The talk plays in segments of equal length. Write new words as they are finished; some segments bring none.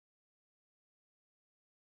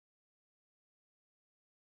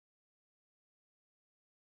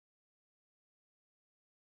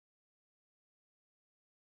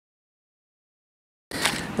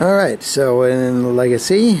Alright, so in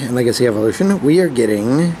Legacy and Legacy Evolution, we are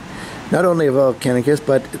getting not only a Volcanicus,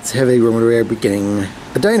 but it's heavily rumored we are getting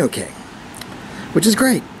a Dino King, which is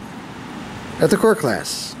great. At the core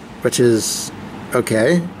class, which is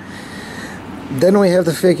okay. Then we have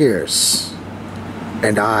the figures,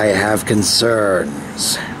 and I have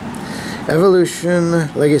concerns.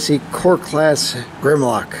 Evolution Legacy core class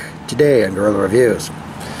Grimlock today on Guerrilla Reviews.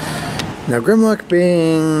 Now, Grimlock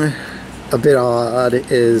being a bit odd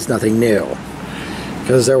is nothing new,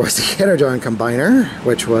 because there was the Energon Combiner,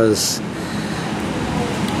 which was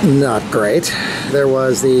not great. There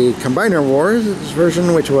was the Combiner Wars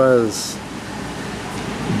version, which was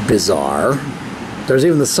bizarre. There's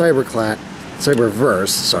even the Cyberverse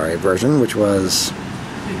version, which was,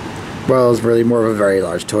 well, it was really more of a very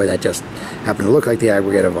large toy that just happened to look like the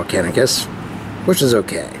aggregate of Volcanicus, which is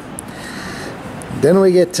okay. Then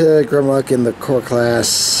we get to Grimlock in the core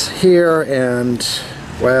class here, and,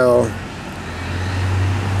 well,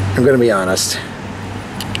 I'm going to be honest,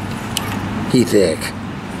 he thick.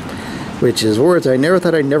 Which is words I never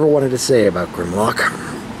thought I never wanted to say about Grimlock.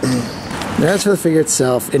 As for the figure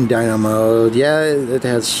itself, in Dino mode, yeah,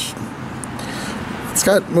 it's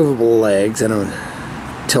got movable legs and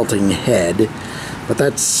a tilting head, but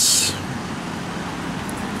that's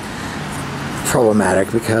problematic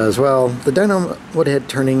because, well, the Dino mode head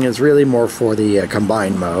turning is really more for the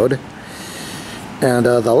combined mode. And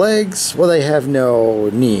the legs, well, they have no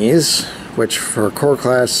knees, which for core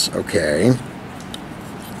class, okay.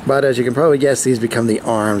 But as you can probably guess, these become the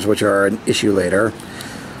arms, which are an issue later.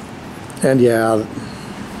 And yeah,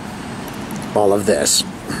 all of this.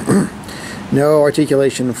 No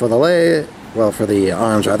articulation for the leg, well, for the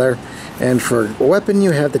arms rather. And for weapon,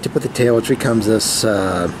 you have the tip of the tail, which becomes this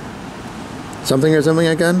something resembling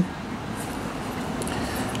a gun,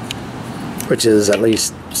 which is at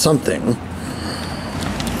least something.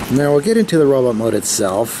 Now we'll get into the robot mode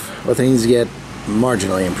itself, where things get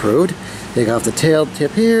marginally improved. Take off the tail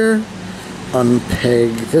tip here,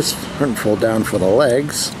 unpeg this and fold down for the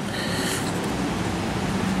legs.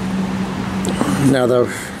 Now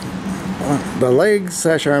the legs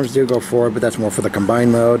 / arms do go forward, but that's more for the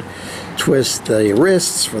combined mode. Twist the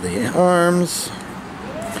wrists for the arms.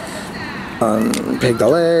 Unpeg the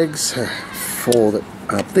legs, fold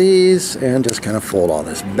up these, and just kind of fold all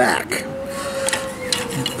this back.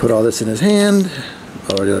 Put all this in his hand,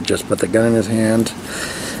 or just put the gun in his hand.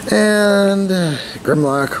 And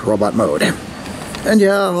Grimlock robot mode. And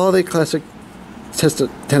yeah, all the classic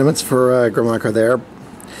tenements for Grimlock are there.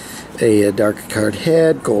 A dark colored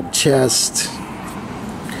head, gold chest.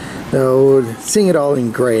 Though seeing it all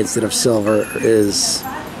in gray instead of silver is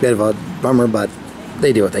a bit of a bummer, but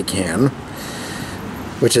they do what they can,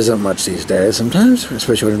 which isn't much these days sometimes,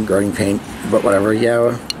 especially when growing paint, but whatever.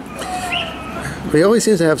 Yeah, he always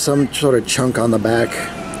seems to have some sort of chunk on the back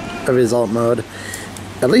of his alt mode.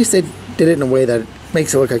 At least they did it in a way that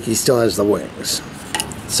makes it look like he still has the wings.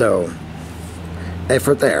 So,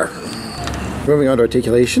 effort there. Moving on to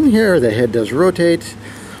articulation here, the head does rotate.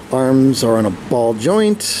 Arms are on a ball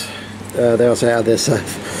joint. They also have this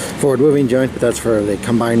forward moving joint, but that's for the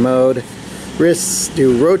combined mode. Wrists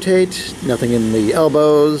do rotate, nothing in the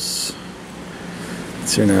elbows.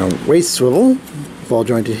 So now waist swivel, ball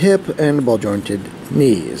jointed hip, and ball jointed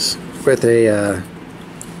knees with a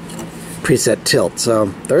preset tilt.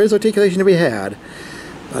 So there is articulation to be had,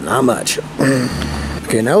 but not much.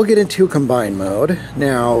 Okay, now we'll get into combined mode.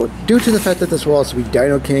 Now, due to the fact that this will also be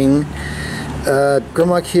Dino King,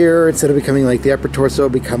 Grimlock here, instead of becoming like the upper torso,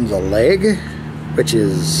 becomes a leg, which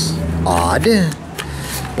is odd,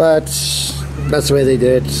 but that's the way they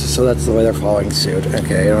did it, so that's the way they're following suit.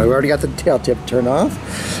 Okay, we already got the tail tip turned off.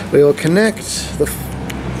 We will connect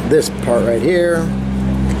this part right here,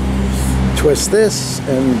 twist this,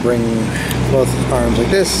 and bring both arms like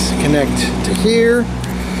this, connect to here.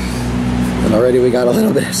 And already we got a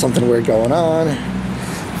little bit of something weird going on.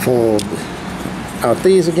 Fold out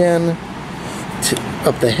these again,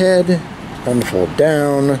 up the head, unfold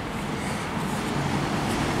down.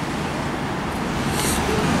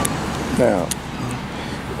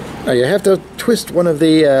 Now you have to twist one of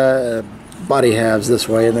the body halves this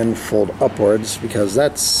way and then fold upwards, because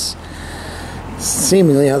that's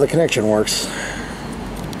seemingly how the connection works.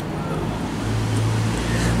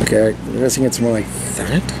 Okay, I'm guessing it's more like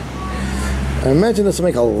that. I imagine this will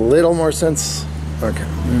make a little more sense, okay,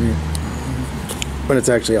 when it's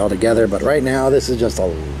actually all together, but right now this is just a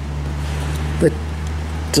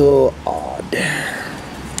little odd.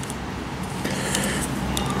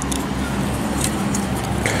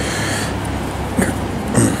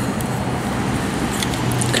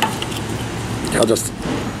 I'll just,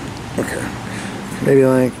 okay. Maybe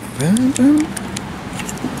like that.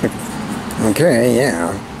 Okay,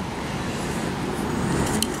 yeah.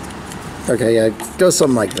 Okay, yeah, it goes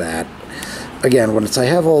something like that. Again, once I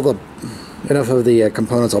have all the enough of the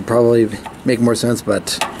components, I'll probably make more sense,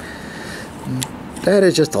 but that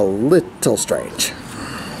is just a little strange.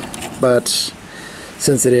 But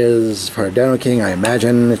since it is part of Dino King, I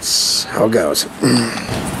imagine it's how it goes.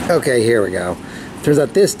 Okay, here we go. Turns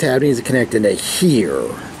out this tab needs to connect into here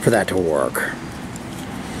for that to work,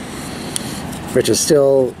 which is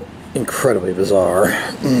still incredibly bizarre.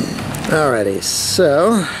 Alrighty,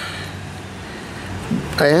 so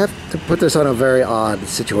I have to put this on a very odd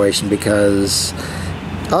situation because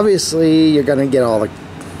obviously you're going to get all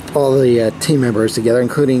the team members together,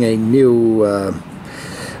 including a new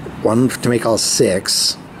one to make all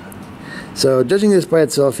 6. So judging this by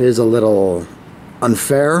itself is a little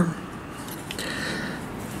unfair,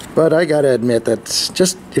 but I gotta admit that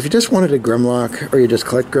if you just wanted a Grimlock or you just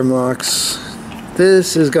collect Grimlocks,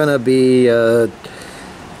 this is gonna be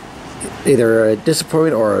either a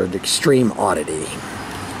disappointment or an extreme oddity.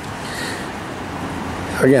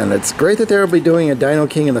 Again, it's great that they'll be doing a Dino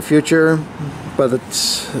King in the future, but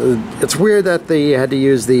it's weird that they had to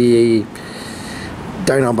use the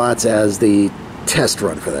Dinobots as the test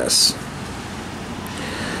run for this.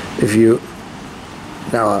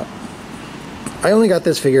 Now, I only got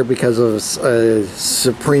this figure because of a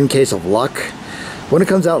supreme case of luck. When it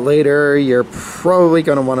comes out later, you're probably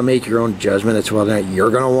going to want to make your own judgment as to whether or not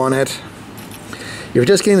you're going to want it. If you're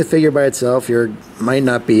just getting the figure by itself, you might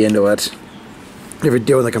not be into it. If you're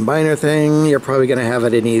doing the combiner thing, you're probably going to have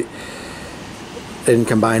it in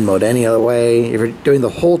combine mode any other way. If you're doing the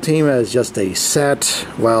whole team as just a set,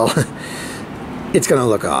 well, it's going to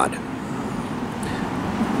look odd.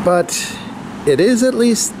 But it does at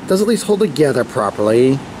least hold together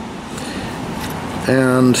properly,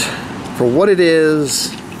 and for what it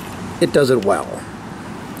is, it does it well,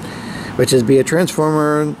 which is be a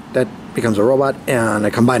transformer that becomes a robot and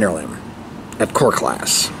a combiner limb at core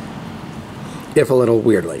class, if a little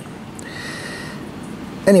weirdly.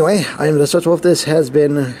 Anyway, I am the Deceptiwolf. This has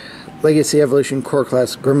been Legacy Evolution Core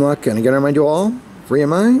Class Grimlock, and again I remind you all, free your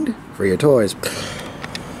mind, free your toys.